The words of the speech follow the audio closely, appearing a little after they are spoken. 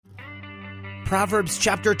Proverbs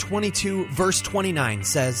chapter 22, verse 29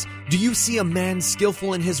 says, "Do you see a man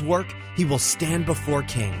skillful in his work? He will stand before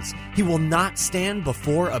kings. He will not stand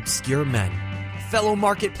before obscure men." Fellow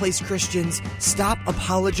Marketplace Christians, stop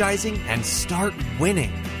apologizing and start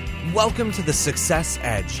winning. Welcome to the Success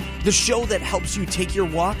Edge, the show that helps you take your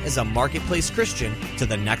walk as a Marketplace Christian to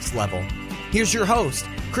the next level. Here's your host,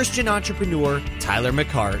 Christian entrepreneur Tyler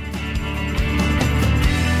McCart.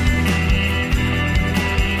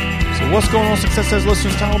 What's going on, Success Edge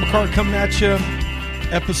listeners? Tyler McCart coming at you.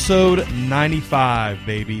 Episode 95,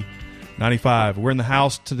 baby. 95. We're in the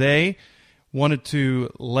house today. Wanted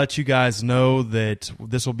to let you guys know that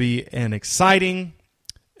this will be an exciting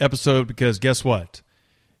episode because guess what?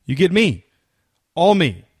 You get me, all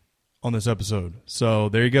me, on this episode. So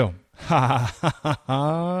there you go.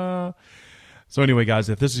 So anyway, guys,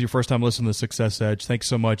 if this is your first time listening to the Success Edge, thanks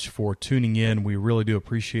so much for tuning in. We really do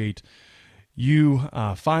appreciate you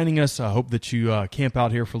finding us. I hope that you camp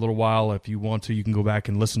out here for a little while. If you want to, you can go back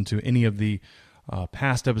and listen to any of the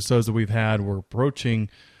past episodes that we've had. We're approaching,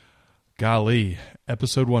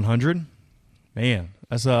 episode 100. Man,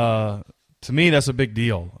 that's to me, that's a big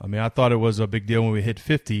deal. I mean, I thought it was a big deal when we hit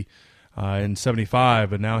 50 and 75,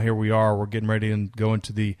 but now here we are. We're getting ready and go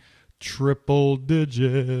into the triple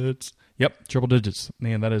digits. Yep, triple digits.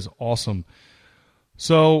 Man, that is awesome.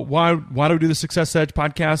 So why do we do the Success Edge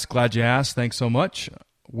podcast? Glad you asked. Thanks so much.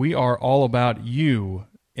 We are all about you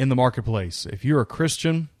in the marketplace. If you're a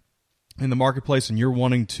Christian in the marketplace and you're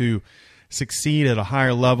wanting to succeed at a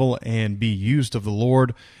higher level and be used of the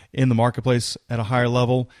Lord in the marketplace at a higher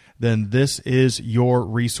level, then this is your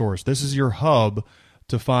resource. This is your hub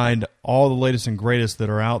to find all the latest and greatest that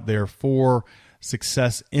are out there for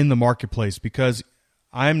success in the marketplace. Because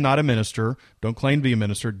I'm not a minister, don't claim to be a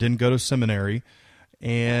minister, didn't go to seminary,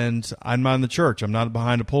 and I'm not in the church. I'm not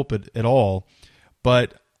behind a pulpit at all,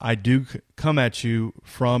 but I do come at you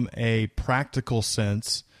from a practical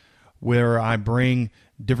sense where I bring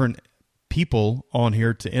different people on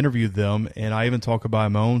here to interview them, and I even talk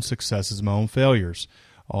about my own successes, my own failures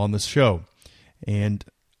on this show. And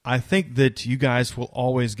I think that you guys will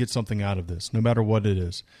always get something out of this, no matter what it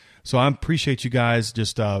is. So I appreciate you guys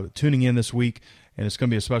just tuning in this week. And it's going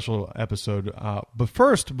to be a special episode. But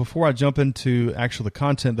first, before I jump into actually the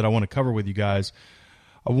content that I want to cover with you guys,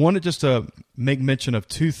 I wanted just to make mention of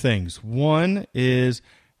two things. One is,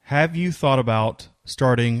 have you thought about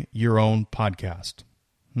starting your own podcast?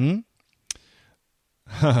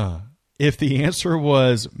 If the answer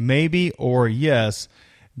was maybe or yes,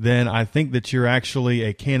 then I think that you're actually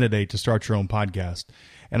a candidate to start your own podcast.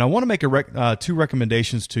 And I want to make two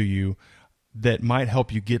recommendations to you that might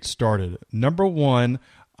help you get started. Number one,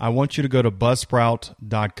 I want you to go to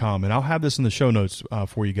buzzsprout.com, and I'll have this in the show notes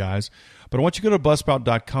for you guys, but I want you to go to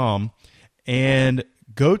buzzsprout.com and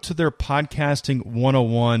go to their Podcasting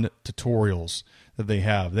 101 tutorials that they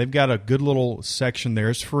have. They've got a good little section there.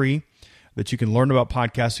 It's free that you can learn about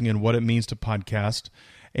podcasting and what it means to podcast.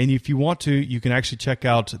 And if you want to, you can actually check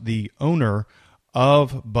out the owner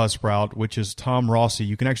of Buzzsprout, which is Tom Rossi.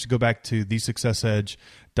 You can actually go back to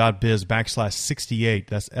thesuccessedge.biz/68.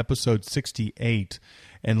 That's episode 68.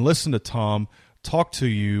 And listen to Tom talk to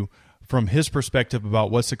you from his perspective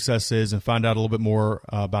about what success is and find out a little bit more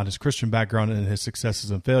about his Christian background and his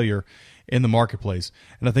successes and failure in the marketplace.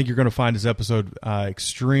 And I think you're going to find his episode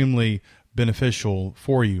extremely beneficial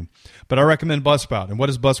for you. But I recommend Buzzsprout. And what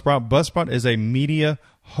is Buzzsprout? Buzzsprout is a media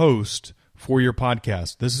host for your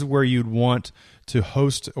podcast. This is where you'd want to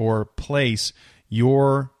host or place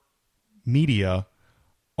your media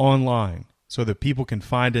online so that people can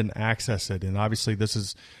find it and access it. And obviously this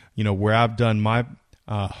is, where I've done my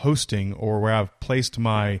hosting or where I've placed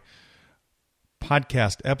my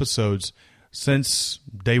podcast episodes since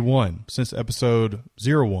day one, since episode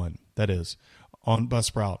 01, that is, on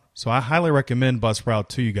Buzzsprout. So I highly recommend Buzzsprout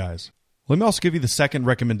to you guys. Let me also give you the second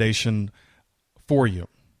recommendation for you.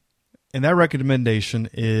 And that recommendation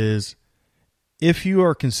is, if you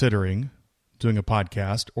are considering doing a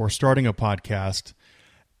podcast or starting a podcast,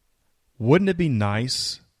 wouldn't it be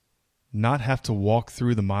nice not have to walk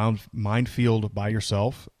through the minefield by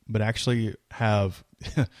yourself, but actually have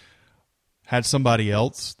had somebody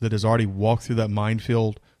else that has already walked through that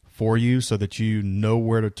minefield for you so that you know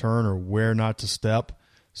where to turn or where not to step,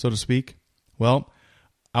 so to speak? Well,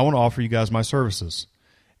 I want to offer you guys my services.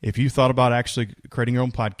 If you thought about actually creating your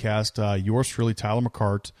own podcast, yours truly, Tyler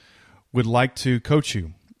McCart, would like to coach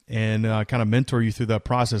you and kind of mentor you through that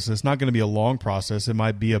process. It's not going to be a long process. It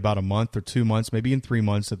might be about a month or 2 months, maybe in 3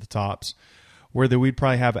 months at the tops, where we'd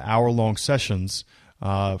probably have hour-long sessions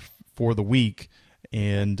for the week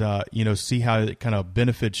and see how it kind of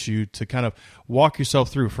benefits you to kind of walk yourself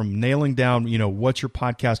through from nailing down, what your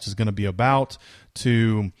podcast is going to be about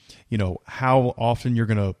to, how often you're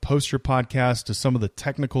going to post your podcast, to some of the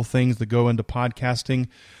technical things that go into podcasting,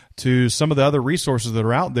 to some of the other resources that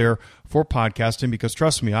are out there for podcasting. Because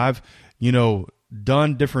trust me, I've,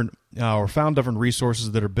 done different or found different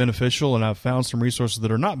resources that are beneficial, and I've found some resources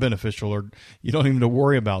that are not beneficial, or you don't even have to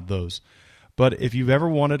worry about those. But if you've ever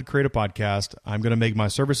wanted to create a podcast, I'm going to make my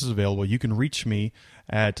services available. You can reach me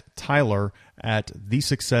at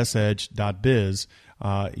tyler@thesuccessedge.biz.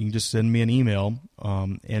 You can just send me an email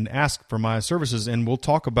and ask for my services, and we'll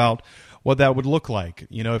talk about what that would look like.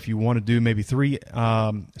 If you want to do maybe 3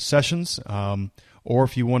 sessions, or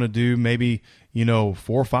if you want to do maybe 4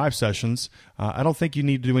 or 5 sessions. I don't think you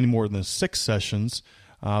need to do any more than 6 sessions.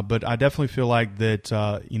 But I definitely feel like that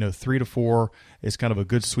 3 to 4 is kind of a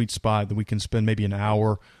good sweet spot that we can spend maybe an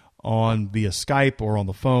hour on via Skype or on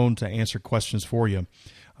the phone to answer questions for you.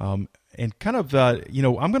 And kind of, I'm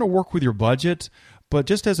going to work with your budget, but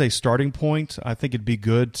just as a starting point, I think it'd be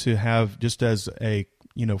good to have just as a,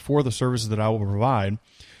 for the services that I will provide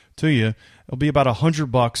to you, it'll be about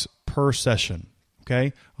 $100 per session.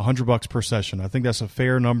 Okay, $100 per session. I think that's a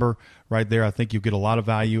fair number right there. I think you'll get a lot of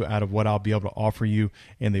value out of what I'll be able to offer you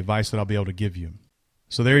and the advice that I'll be able to give you.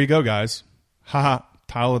 So there you go, guys.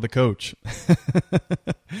 Tyler the coach,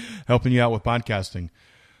 helping you out with podcasting.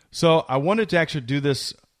 So I wanted to actually do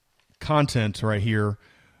this content right here,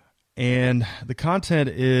 and the content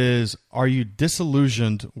is, are you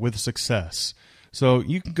disillusioned with success? So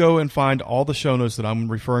you can go and find all the show notes that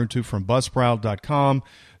I'm referring to from buzzsprout.com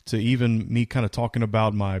to even me kind of talking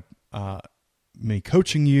about me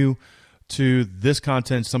coaching you, to this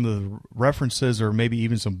content, some of the references, or maybe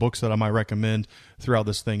even some books that I might recommend throughout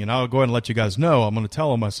this thing. And I'll go ahead and let you guys know, I'm going to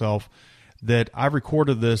tell myself that I've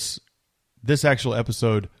recorded this actual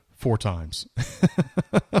episode 4 times.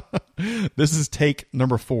 This is take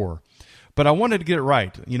number 4. But I wanted to get it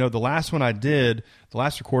right. The last one I did, the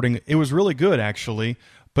last recording, it was really good actually,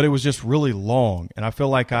 but it was just really long. And I feel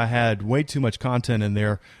like I had way too much content in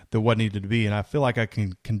there than what needed to be. And I feel like I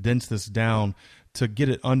can condense this down to get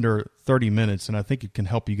it under 30 minutes. And I think it can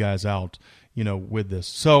help you guys out, with this.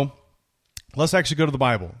 So let's actually go to the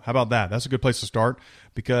Bible. How about that? That's a good place to start,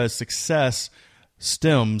 because success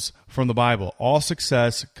stems from the Bible. All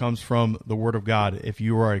success comes from the Word of God. If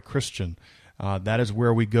you are a Christian, that is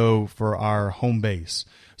where we go for our home base.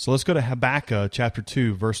 So let's go to Habakkuk chapter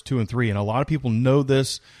 2, verse 2 and 3. And a lot of people know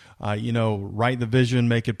this, write the vision,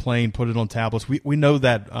 make it plain, put it on tablets. We know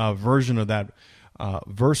that version of that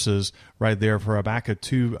verses right there for Habakkuk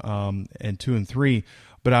 2 and 2 and 3.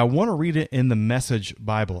 But I want to read it in the Message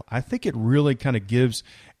Bible. I think it really kind of gives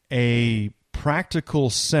a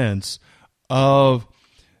practical sense of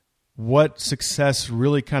what success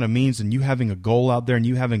really kind of means, and you having a goal out there, and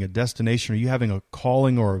you having a destination, or you having a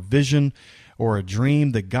calling or a vision or a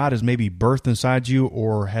dream that God has maybe birthed inside you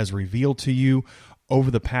or has revealed to you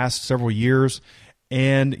over the past several years.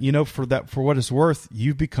 And, for what it's worth,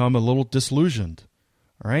 you've become a little disillusioned.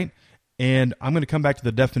 All right. And I'm going to come back to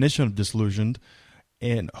the definition of disillusioned,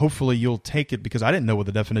 and hopefully you'll take it, because I didn't know what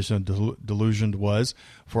the definition of delusioned was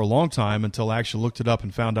for a long time until I actually looked it up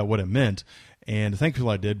and found out what it meant. And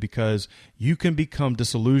thankfully I did, because you can become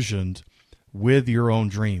disillusioned with your own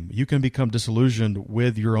dream. You can become disillusioned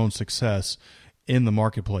with your own success in the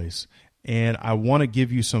marketplace. And I want to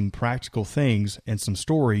give you some practical things and some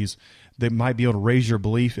stories that might be able to raise your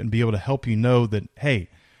belief and be able to help you know that, hey,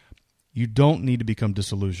 you don't need to become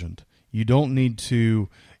disillusioned. You don't need to,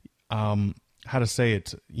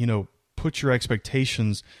 put your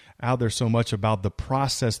expectations out there so much about the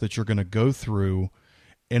process that you're going to go through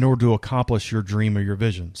in order to accomplish your dream or your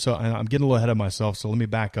vision. So I'm getting a little ahead of myself, so let me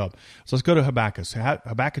back up. So let's go to Habakkuk.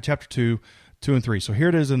 Habakkuk chapter 2, 2 and 3. So here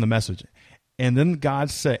it is in the Message. And then God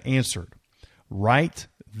answered, write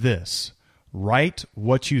this, write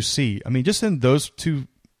what you see. I mean, just in those 2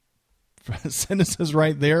 sentences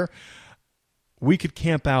right there, we could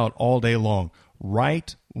camp out all day long.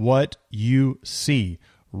 Write what you see.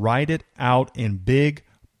 Write it out in big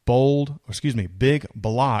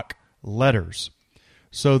block letters,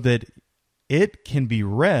 so that it can be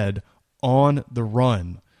read on the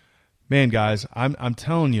run. Man, guys, I'm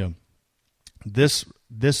telling you, this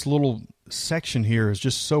little section here is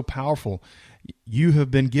just so powerful. You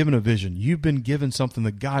have been given a vision. You've been given something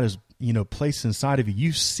that God has, placed inside of you.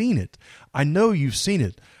 You've seen it. I know you've seen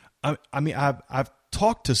it. I've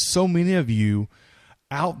talked to so many of you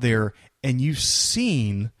out there, and you've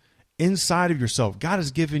seen inside of yourself. God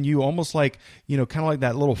has given you almost like, kind of like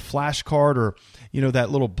that little flashcard or, that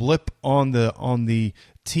little blip on the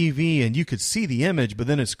TV, and you could see the image, but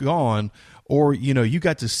then it's gone. Or, you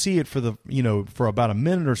got to see it for about a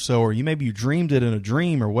minute or so, or maybe you dreamed it in a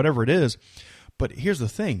dream or whatever it is. But here's the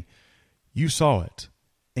thing. You saw it,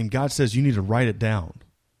 and God says you need to write it down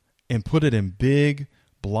and put it in big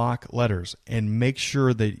block letters and make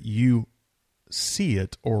sure that you see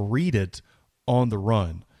it or read it on the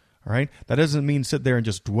run. All right. That doesn't mean sit there and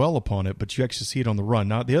just dwell upon it, but you actually see it on the run.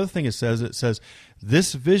 Now, the other thing it says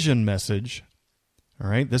this vision message, all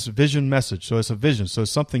right, this vision message. So it's a vision. So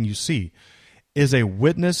it's something you see, is a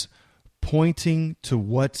witness pointing to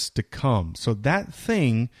what's to come. So that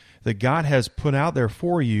thing that God has put out there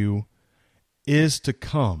for you is to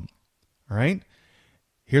come. All right.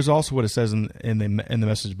 Here's also what it says in the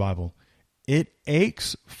Message Bible. It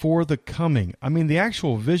aches for the coming. I mean, the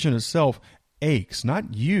actual vision itself aches,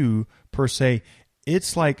 not you per se.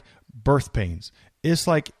 It's like birth pains. It's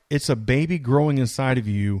like it's a baby growing inside of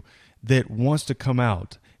you that wants to come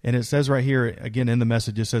out. And it says right here, again in the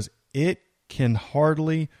message, it says, it can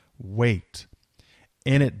hardly wait.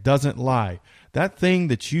 And it doesn't lie. That thing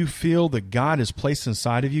that you feel that God has placed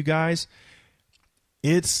inside of you guys,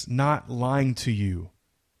 it's not lying to you.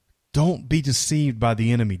 Don't be deceived by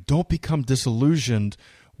the enemy. Don't become disillusioned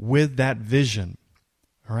with that vision.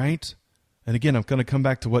 All right? And again, I'm going to come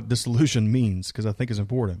back to what disillusion means because I think it's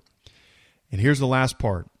important. And here's the last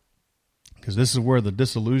part, because this is where the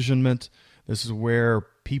disillusionment, this is where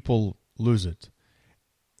people lose it.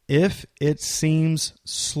 If it seems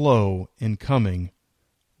slow in coming,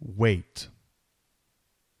 wait.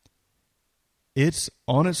 It's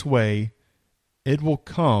on its way. It will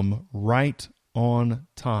come right on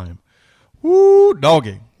time. Woo,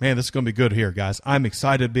 doggy. Man, this is going to be good here, guys. I'm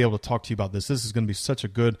excited to be able to talk to you about this. This is going to be such a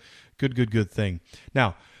good thing.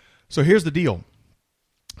 Now, so here's the deal.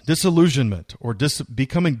 Disillusionment or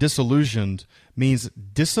becoming disillusioned means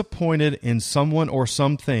disappointed in someone or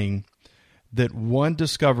something that one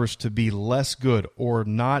discovers to be less good or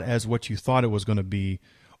not as what you thought it was going to be,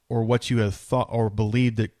 or what you have thought or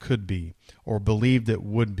believed it could be or believed it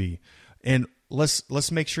would be. And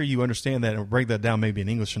let's make sure you understand that and break that down maybe in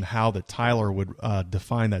English and how that Tyler would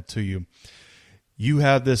define that to you. You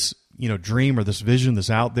have this, dream or this vision that's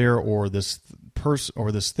out there, or this person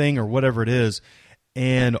or this thing or whatever it is,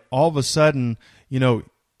 and all of a sudden,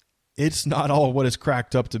 it's not all what it's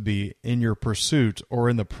cracked up to be in your pursuit or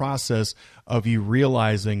in the process of you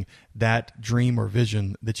realizing that dream or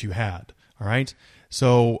vision that you had. All right.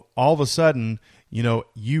 So all of a sudden,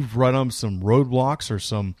 you've run on some roadblocks or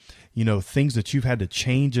some, things that you've had to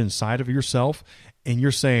change inside of yourself. And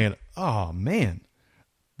you're saying, oh man,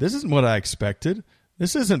 this isn't what I expected.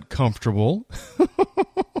 This isn't comfortable.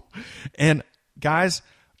 And guys,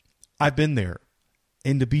 I've been there.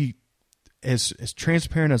 And to be as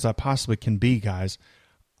transparent as I possibly can be, guys,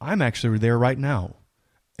 I'm actually there right now.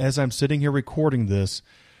 As I'm sitting here recording this,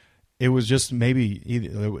 it was just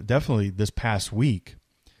definitely this past week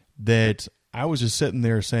that I was just sitting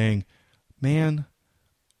there saying, man,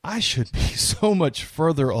 I should be so much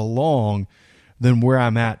further along than where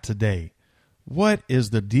I'm at today. What is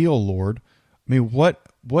the deal, Lord? I mean,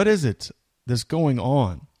 what is it that's going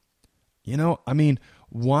on?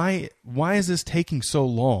 Why is this taking so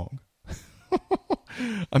long?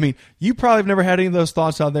 I mean, you probably have never had any of those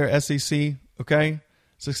thoughts out there, SEC, okay?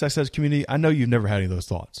 Success Edge community. I know you've never had any of those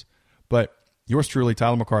thoughts. But yours truly,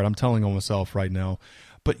 Tyler McCart, I'm telling on myself right now.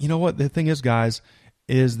 But you know what? The thing is, guys,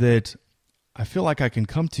 is that I feel like I can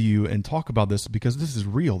come to you and talk about this because this is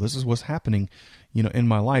real. This is what's happening, in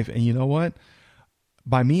my life. And you know what?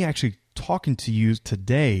 By me actually talking to you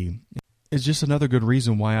today is just another good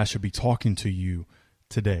reason why I should be talking to you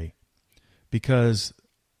today. Because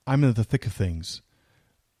I'm in the thick of things.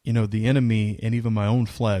 The enemy and even my own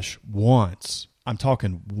flesh wants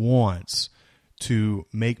to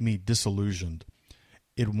make me disillusioned.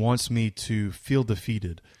 It wants me to feel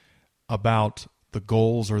defeated about the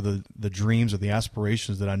goals or the dreams or the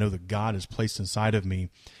aspirations that I know that God has placed inside of me,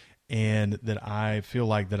 and that I feel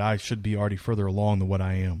like that I should be already further along than what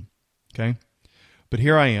I am. Okay? But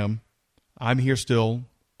here I am. I'm here still.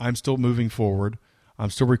 I'm still moving forward. I'm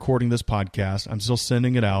still recording this podcast. I'm still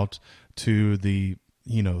sending it out to the,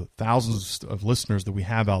 thousands of listeners that we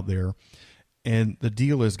have out there. And the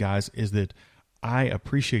deal is, guys, is that I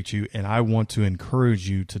appreciate you and I want to encourage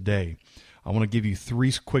you today. I want to give you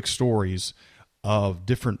 3 quick stories of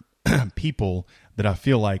different people that I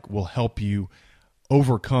feel like will help you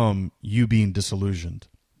overcome you being disillusioned.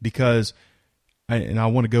 Because, I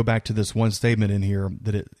want to go back to this one statement in here,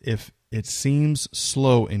 that if it seems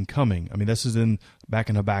slow in coming. I mean, this is back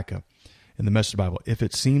in Habakkuk in the Message Bible. If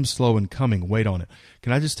it seems slow in coming, wait on it.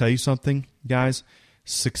 Can I just tell you something, guys?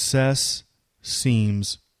 Success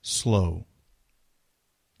seems slow.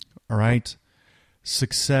 All right?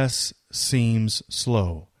 Success seems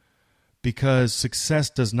slow because success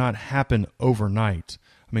does not happen overnight.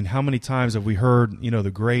 I mean, how many times have we heard,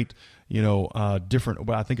 the great, different,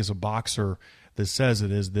 I think it's a boxer that says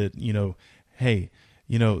it is that, hey,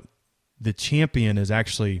 the champion is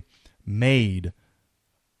actually made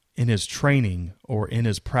in his training or in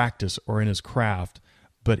his practice or in his craft,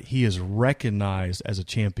 but he is recognized as a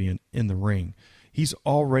champion in the ring. He's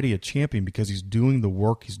already a champion because he's doing the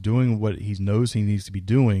work, he's doing what he knows he needs to be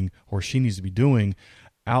doing or she needs to be doing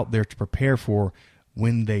out there to prepare for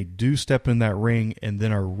when they do step in that ring and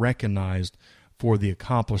then are recognized for the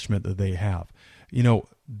accomplishment that they have.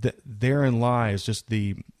 Therein lies just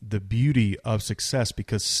the beauty of success,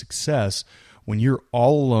 because success, when you're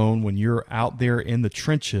all alone, when you're out there in the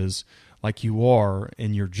trenches like you are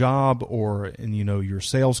in your job or in your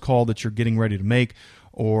sales call that you're getting ready to make,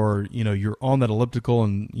 or you're on that elliptical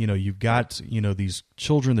and you've got these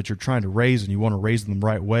children that you're trying to raise and you want to raise them the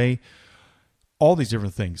right way, all these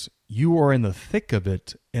different things. You are in the thick of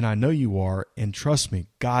it, and I know you are, and trust me,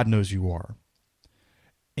 God knows you are.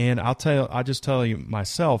 And I'll just tell you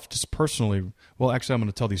myself, just personally, well, actually, I'm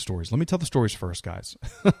going to tell these stories. Let me tell the stories first, guys.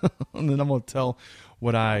 And then I'm going to tell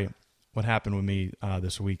what happened with me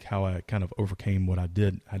this week, how I kind of overcame what I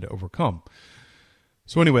had to overcome.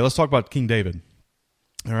 So anyway, let's talk about King David.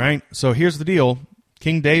 All right, so here's the deal.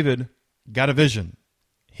 King David got a vision.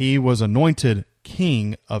 He was anointed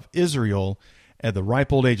king of Israel at the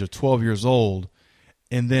ripe old age of 12 years old.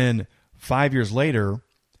 And then 5 years later,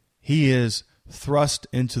 he is thrust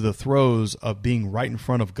into the throes of being right in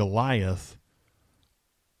front of Goliath.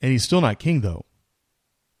 And he's still not king, though.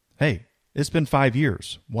 Hey, it's been 5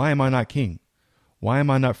 years. Why am I not king? Why am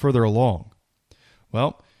I not further along?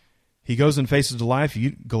 Well, he goes and faces Goliath.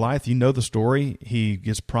 You know the story. He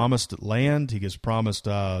gets promised land. He gets promised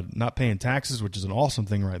not paying taxes, which is an awesome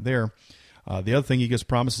thing right there. The other thing he gets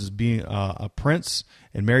promised is being a prince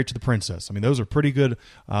and married to the princess. I mean, those are pretty good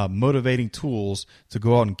motivating tools to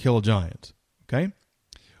go out and kill a giant. Okay?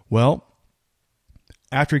 Well,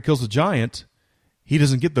 after he kills the giant, he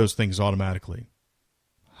doesn't get those things automatically.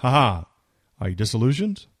 Ha-ha. Are you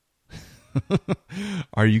disillusioned?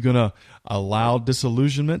 Are you going to allow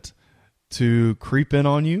disillusionment to creep in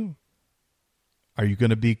on you? Are you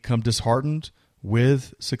going to become disheartened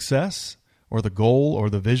with success or the goal or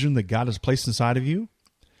the vision that God has placed inside of you?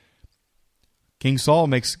 King Saul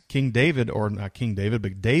makes King David, or not King David,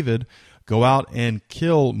 but David, go out and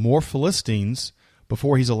kill more Philistines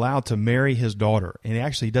before he's allowed to marry his daughter. And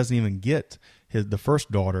actually, he doesn't even get the first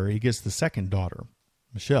daughter. He gets the second daughter,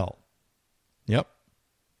 Michelle. Yep.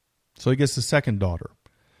 So he gets the second daughter.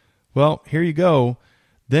 Well, here you go.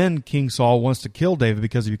 Then King Saul wants to kill David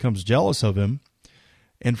because he becomes jealous of him.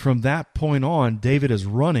 And from that point on, David is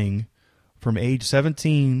running from age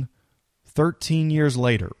 17, 13 years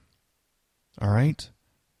later. All right?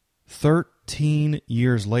 13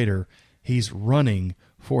 years later, he's running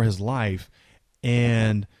for his life,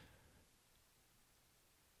 and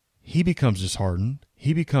he becomes disheartened.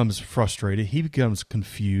 He becomes frustrated. He becomes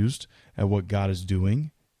confused at what God is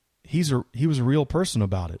doing. He was a real person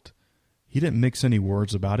about it. He didn't mix any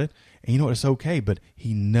words about it. And you know what? It's okay, but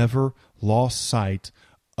he never lost sight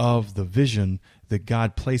of the vision that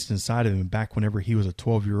God placed inside of him back whenever he was a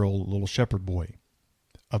 12-year-old little shepherd boy,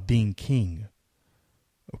 of being king.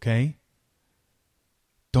 Okay?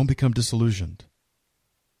 Don't become disillusioned.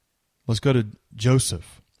 Let's go to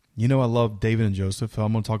Joseph. You know I love David and Joseph.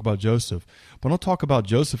 I'm going to talk about Joseph. But I'll talk about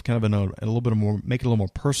Joseph kind of in a little bit more, make it a little more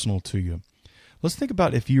personal to you. Let's think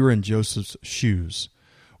about if you were in Joseph's shoes,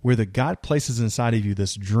 where the God places inside of you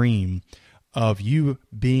this dream of you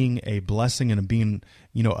being a blessing and being,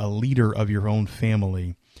 a leader of your own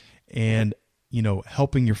family and,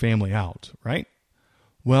 helping your family out, right?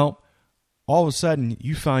 Well, all of a sudden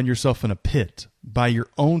you find yourself in a pit by your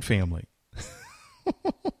own family,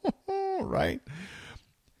 right?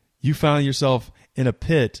 You find yourself in a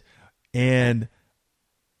pit, and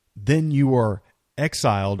then you are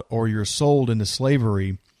exiled or you're sold into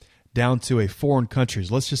slavery down to a foreign country.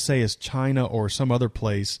 Let's just say it's China or some other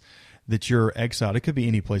place that you're exiled. It could be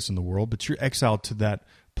any place in the world, but you're exiled to that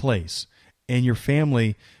place. And your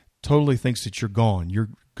family totally thinks that you're gone. You're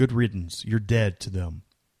good riddance. You're dead to them.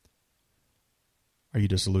 Are you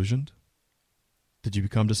disillusioned? Did you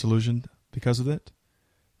become disillusioned because of it?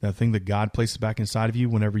 That thing that God placed back inside of you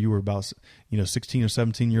whenever you were about 16 or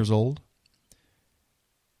 17 years old?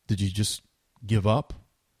 Did you just give up?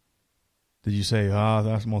 Did you say, I'm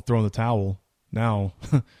going to throw in the towel now?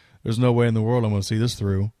 There's no way in the world I'm going to see this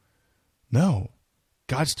through. No,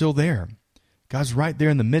 God's still there. God's right there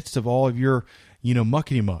in the midst of all of your,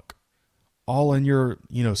 muckety muck, all in your,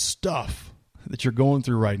 stuff that you're going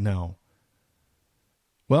through right now.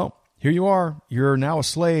 Well, here you are. You're now a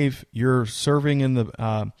slave. You're serving in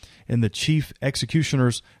the chief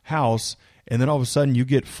executioner's house, and then all of a sudden you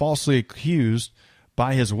get falsely accused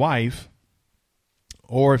by his wife,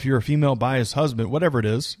 or if you're a female, by his husband, whatever it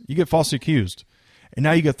is, you get falsely accused. And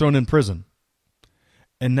now you get thrown in prison.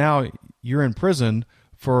 And now you're in prison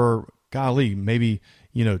for, golly, maybe,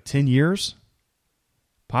 10 years,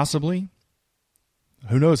 possibly.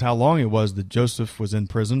 Who knows how long it was that Joseph was in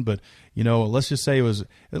prison, but, let's just say it was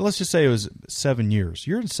 7 years.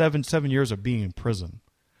 You're in seven years of being in prison.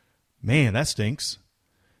 Man, that stinks.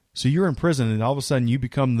 So you're in prison, and all of a sudden you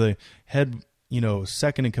become the head,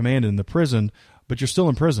 second in command in the prison, but you're still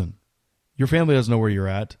in prison. Your family doesn't know where you're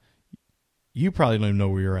at. You probably don't even know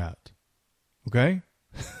where you're at. Okay?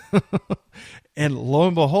 And lo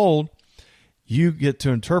and behold, you get to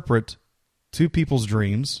interpret two people's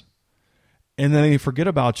dreams, and then they forget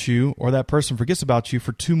about you, or that person forgets about you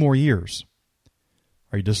for 2 more years.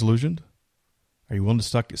 Are you disillusioned? Are you willing to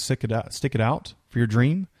stick it out for your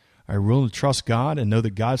dream? Are you willing to trust God and know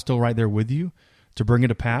that God's still right there with you to bring it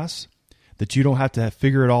to pass? That you don't have to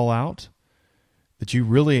figure it all out? That you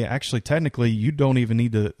really, actually, technically, you don't even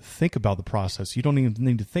need to think about the process. You don't even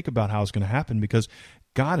need to think about how it's going to happen, because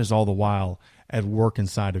God is all the while at work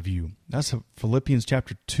inside of you. That's Philippians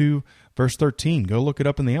chapter 2, verse 13. Go look it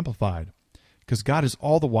up in the Amplified. Because God is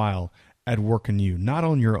all the while at work in you, not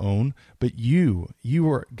on your own, but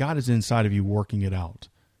God is inside of you working it out,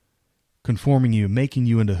 conforming you, making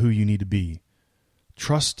you into who you need to be.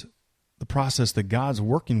 Trust the process that God's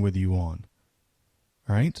working with you on.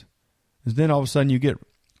 All right? And then all of a sudden you get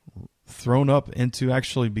thrown up into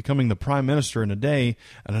actually becoming the prime minister in a day.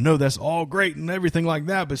 And I know that's all great and everything like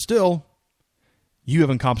that, but still, you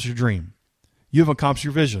haven't accomplished your dream. You haven't accomplished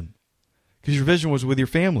your vision, because your vision was with your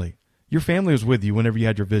family. Your family was with you whenever you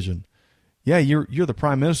had your vision. Yeah, you're the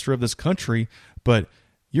prime minister of this country, but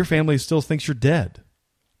your family still thinks you're dead.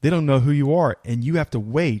 They don't know who you are, and you have to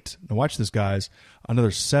wait. Now watch this, guys.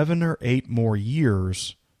 Another 7 or 8 more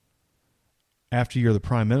years after you're the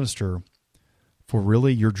prime minister for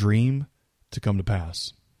really your dream to come to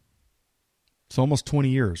pass. It's almost 20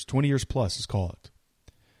 years. 20 years plus, let's call it,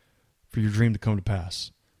 for your dream to come to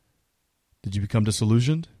pass. Did you become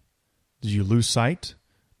disillusioned? Did you lose sight?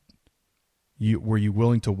 Were you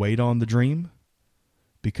willing to wait on the dream?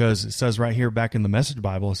 Because it says right here back in the Message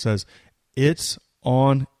Bible, it says, it's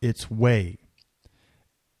on its way.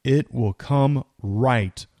 It will come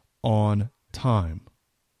right on time.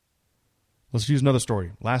 Let's use another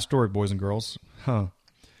story. Last story, boys and girls.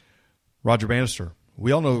 Roger Bannister.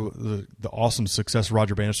 We all know the awesome success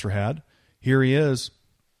Roger Bannister had. Here he is,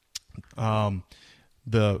 the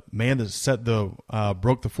man that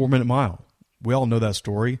broke the 4-minute mile. We all know that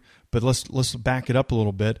story, but let's back it up a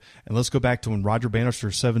little bit, and let's go back to when Roger Bannister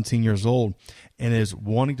is 17 years old and is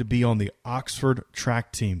wanting to be on the Oxford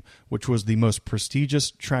track team, which was the most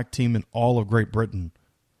prestigious track team in all of Great Britain.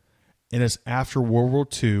 And it's after World War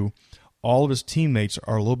II. All of his teammates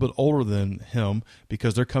are a little bit older than him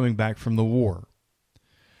because they're coming back from the war.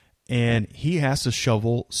 And he has to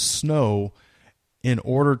shovel snow in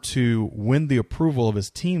order to win the approval of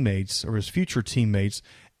his teammates or his future teammates,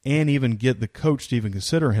 and even get the coach to even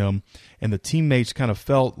consider him. And the teammates kind of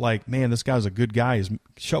felt like, man, this guy's a good guy. He's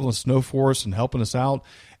shoveling snow for us and helping us out.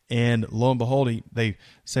 And lo and behold, they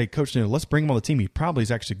say, Coach, let's bring him on the team. He probably is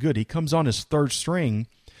actually good. He comes on his 3rd string,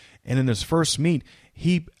 and in his first meet,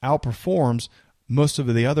 he outperforms most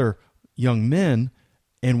of the other young men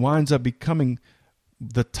and winds up becoming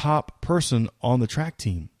the top person on the track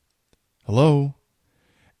team. Hello?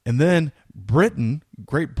 And then Great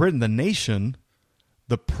Britain, the nation,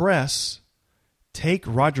 the press, take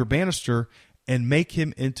Roger Bannister and make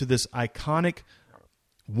him into this iconic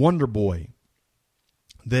wonder boy.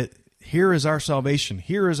 That here is our salvation,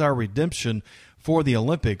 here is our redemption for the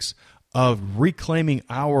Olympics of reclaiming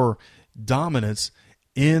our dominance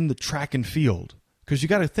in the track and field. Because you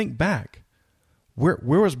got to think back. Where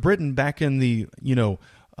was Britain back in the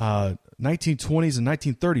 1920s and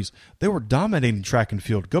 1930s? They were dominating track and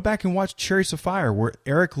field. Go back and watch Chariots of Fire, where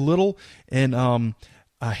Eric Liddell and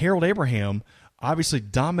Harold Abraham obviously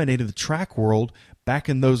dominated the track world back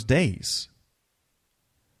in those days.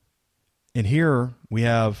 And here we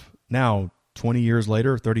have now, 20 years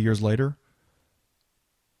later, 30 years later,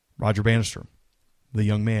 Roger Bannister, the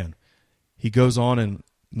young man. He goes on in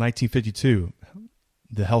 1952,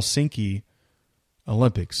 the Helsinki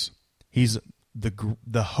Olympics. He's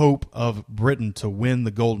the hope of Britain to win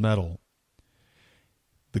the gold medal.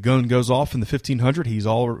 The gun goes off in the 1500. He's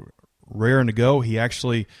all raring to go. He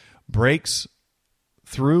actually breaks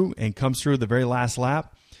through and comes through the very last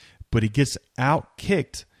lap, but he gets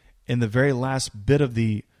out-kicked in the very last bit of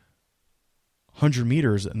the 100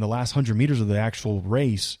 meters, in the last 100 meters of the actual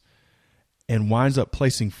race, and winds up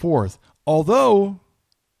placing fourth. Although,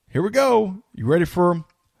 here we go. You ready for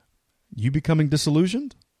you becoming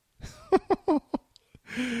disillusioned?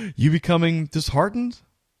 You becoming disheartened?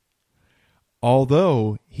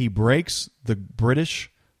 Although he breaks the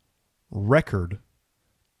British record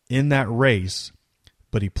in that race,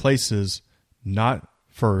 but he places not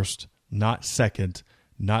first, not second,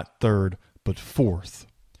 not third, but fourth,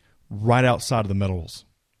 right outside of the medals.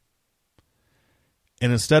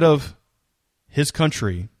 And instead of his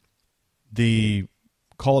country,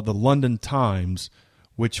 call it the London Times,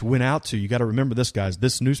 which went out to, you got to remember this, guys,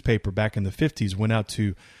 this newspaper back in the 50s went out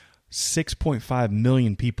to 6.5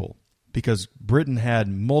 million people, because Britain had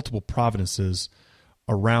multiple provinces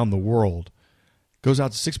around the world. Goes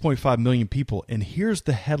out to 6.5 million people, and here's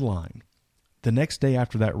the headline. The next day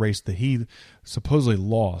after that race that he supposedly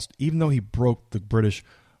lost, even though he broke the British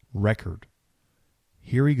record,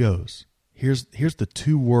 here he goes. Here's the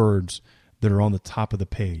two words that are on the top of the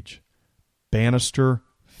page. Bannister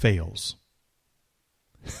fails.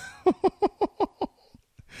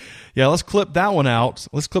 Yeah, let's clip that one out.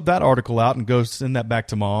 Let's clip that article out and go send that back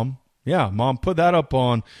to Mom. Yeah, Mom, put that up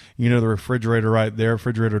on, the refrigerator right there,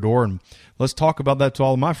 refrigerator door, and let's talk about that to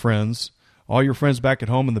all of my friends, all your friends back at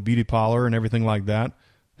home in the beauty parlor and everything like that.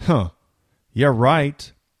 Yeah,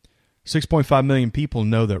 right. 6.5 million people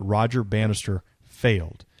know that Roger Bannister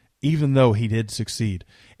failed, even though he did succeed.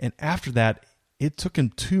 And after that, it took him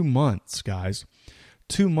 2 months, guys.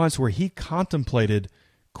 2 months where he contemplated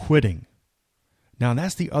quitting. Now,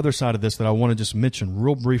 that's the other side of this that I want to just mention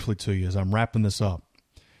real briefly to you as I'm wrapping this up,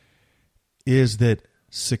 is that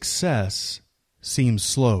success seems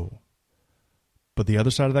slow. But the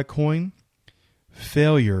other side of that coin,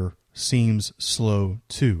 failure seems slow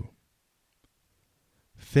too.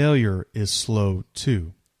 Failure is slow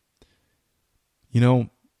too. You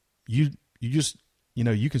just,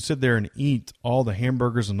 you can sit there and eat all the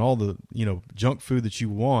hamburgers and all the, junk food that you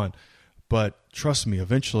want, but trust me,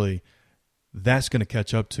 eventually that's going to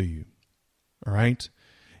catch up to you. All right?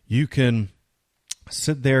 You can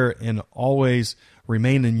sit there and always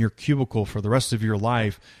remain in your cubicle for the rest of your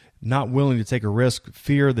life, not willing to take a risk,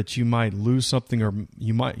 fear that you might lose something, or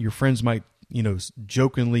your friends might,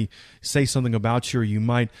 jokingly say something about you, or you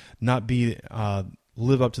might not be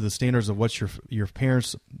live up to the standards of what your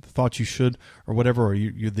parents thought you should, or whatever, or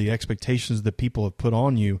the expectations that people have put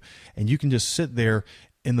on you, and you can just sit there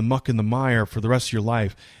in the muck and the mire for the rest of your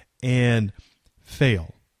life and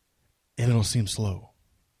fail, and it'll seem slow,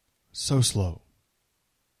 so slow.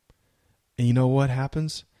 And you know what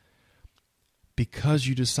happens? Because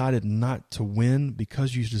you decided not to win,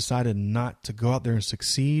 because you decided not to go out there and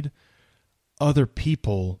succeed, other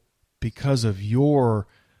people, because of your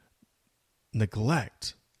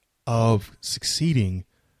neglect of succeeding,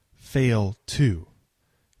 fail too.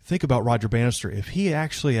 Think about Roger Bannister. If he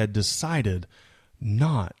actually had decided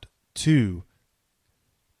not to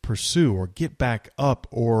pursue or get back up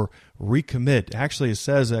or recommit, actually it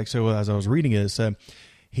says, as I was reading it, it said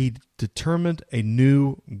he determined a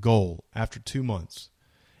new goal after 2 months.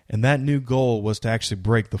 And that new goal was to actually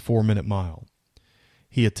break the 4-minute mile.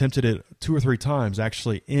 He attempted it 2 or 3 times,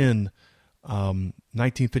 actually, in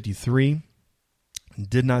 1953.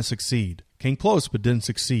 Did not succeed. Came close, but didn't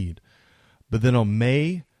succeed. But then on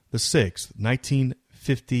May the 6th,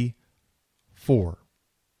 1954,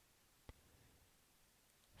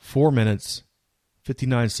 4 minutes,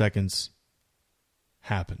 59 seconds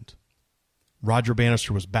happened. Roger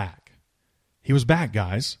Bannister was back. He was back,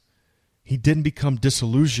 guys. He didn't become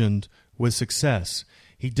disillusioned with success.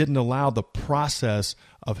 He didn't allow the process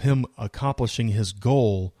of him accomplishing his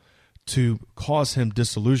goal to cause him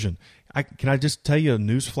disillusion. Can I just tell you a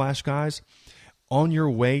news flash, guys? On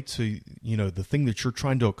your way to, the thing that you're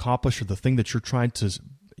trying to accomplish, or the thing that you're trying to,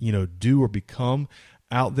 do or become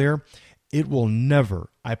out there, it will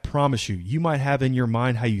never, I promise you, you might have in your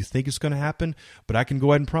mind how you think it's going to happen, but I can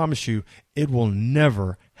go ahead and promise you, it will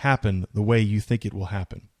never happen the way you think it will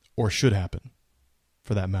happen, or should happen,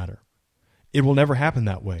 for that matter. It will never happen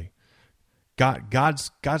that way.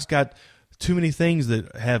 God's got too many things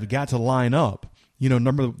that have got to line up.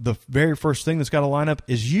 The very first thing that's got to line up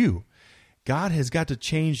is you. God has got to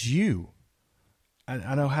change you.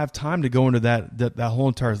 I don't have time to go into that whole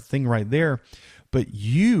entire thing right there, but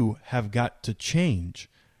you have got to change.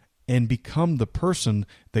 and become the person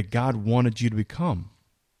that God wanted you to become.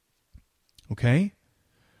 Okay?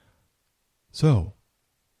 So,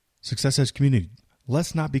 Success Edge community,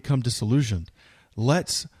 let's not become disillusioned.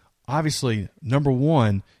 Let's, obviously, number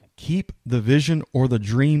one, keep the vision or the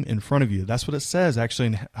dream in front of you. That's what it says actually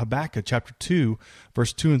in Habakkuk chapter 2,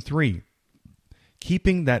 verse 2 and 3.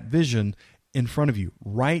 Keeping that vision in front of you.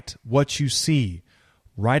 Write what you see.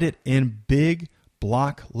 Write it in big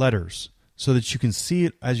block letters so that you can see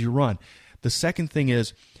it as you run. The second thing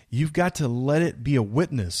is you've got to let it be a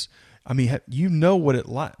witness. I mean, you know what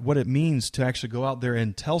it means to actually go out there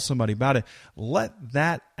and tell somebody about it. Let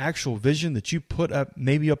that actual vision that you put up,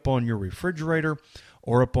 maybe up on your refrigerator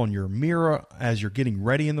or up on your mirror as you're getting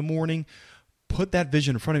ready in the morning, put that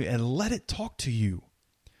vision in front of you and let it talk to you.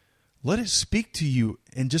 Let it speak to you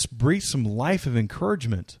and just breathe some life of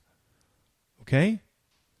encouragement. Okay?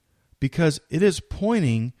 Because it is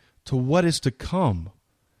pointing to what is to come.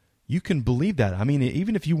 You can believe that. I mean,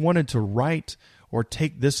 even if you wanted to write or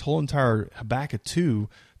take this whole entire Habakkuk 2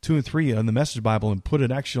 and 3 in the Message Bible and put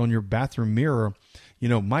it actually on your bathroom mirror,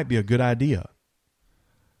 might be a good idea.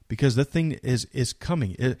 Because the thing is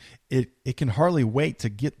coming. It can hardly wait to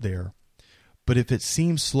get there. But if it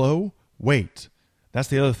seems slow, wait. That's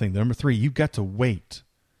the other thing. Number 3, you've got to wait.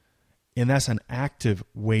 And that's an active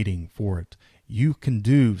waiting for it. You can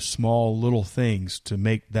do small little things to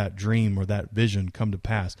make that dream or that vision come to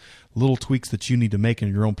pass. Little tweaks that you need to make in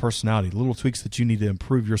your own personality. Little tweaks that you need to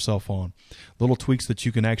improve yourself on. Little tweaks that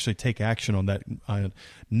you can actually take action on that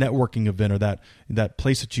networking event or that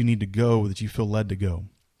place that you need to go that you feel led to go.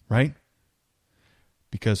 Right?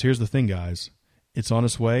 Because here's the thing, guys. It's on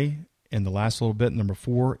its way. And the last little bit, number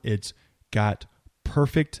 4, it's got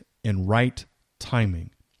perfect and right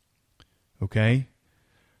timing. Okay?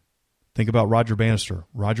 Think about Roger Bannister.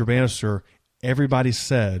 Roger Bannister, everybody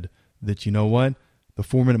said that, you know what? The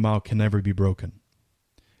 4-minute mile can never be broken.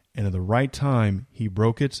 And at the right time, he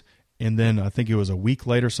broke it. And then I think it was a week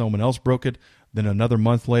later, someone else broke it. Then another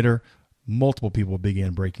month later, multiple people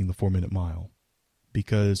began breaking the 4-minute mile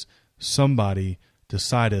because somebody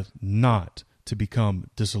decided not to become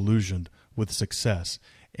disillusioned with success.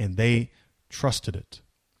 And they trusted it.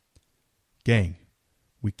 Gang,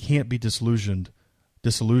 we can't be disillusioned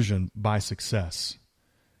by success.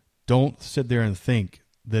 Don't sit there and think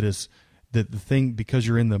that the thing, because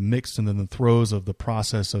you're in the mix and in the throes of the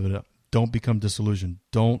process of it, don't become disillusioned.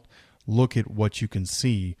 Don't look at what you can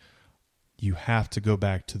see. You have to go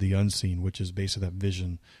back to the unseen, which is basically that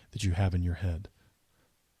vision that you have in your head.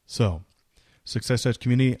 So, Success Edge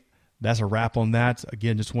community, that's a wrap on that.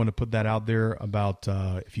 Again, just want to put that out there about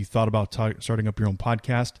if you thought about starting up your own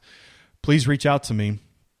podcast, please reach out to me.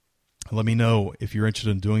 Let me know if you're interested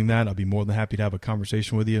in doing that. I'll be more than happy to have a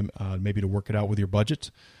conversation with you, maybe to work it out with your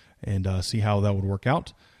budget and see how that would work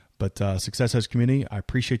out. But Success Edge community, I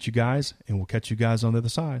appreciate you guys, and we'll catch you guys on the other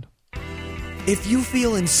side. If you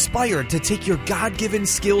feel inspired to take your God-given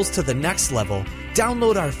skills to the next level,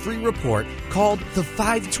 download our free report called The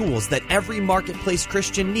 5 Tools That Every Marketplace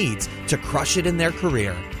Christian Needs to Crush It in Their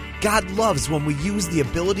Career. God loves when we use the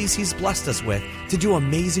abilities He's blessed us with to do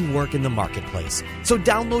amazing work in the marketplace. So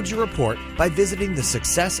download your report by visiting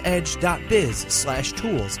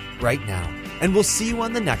thesuccessedge.biz/tools right now. And we'll see you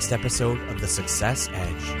on the next episode of The Success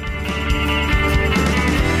Edge.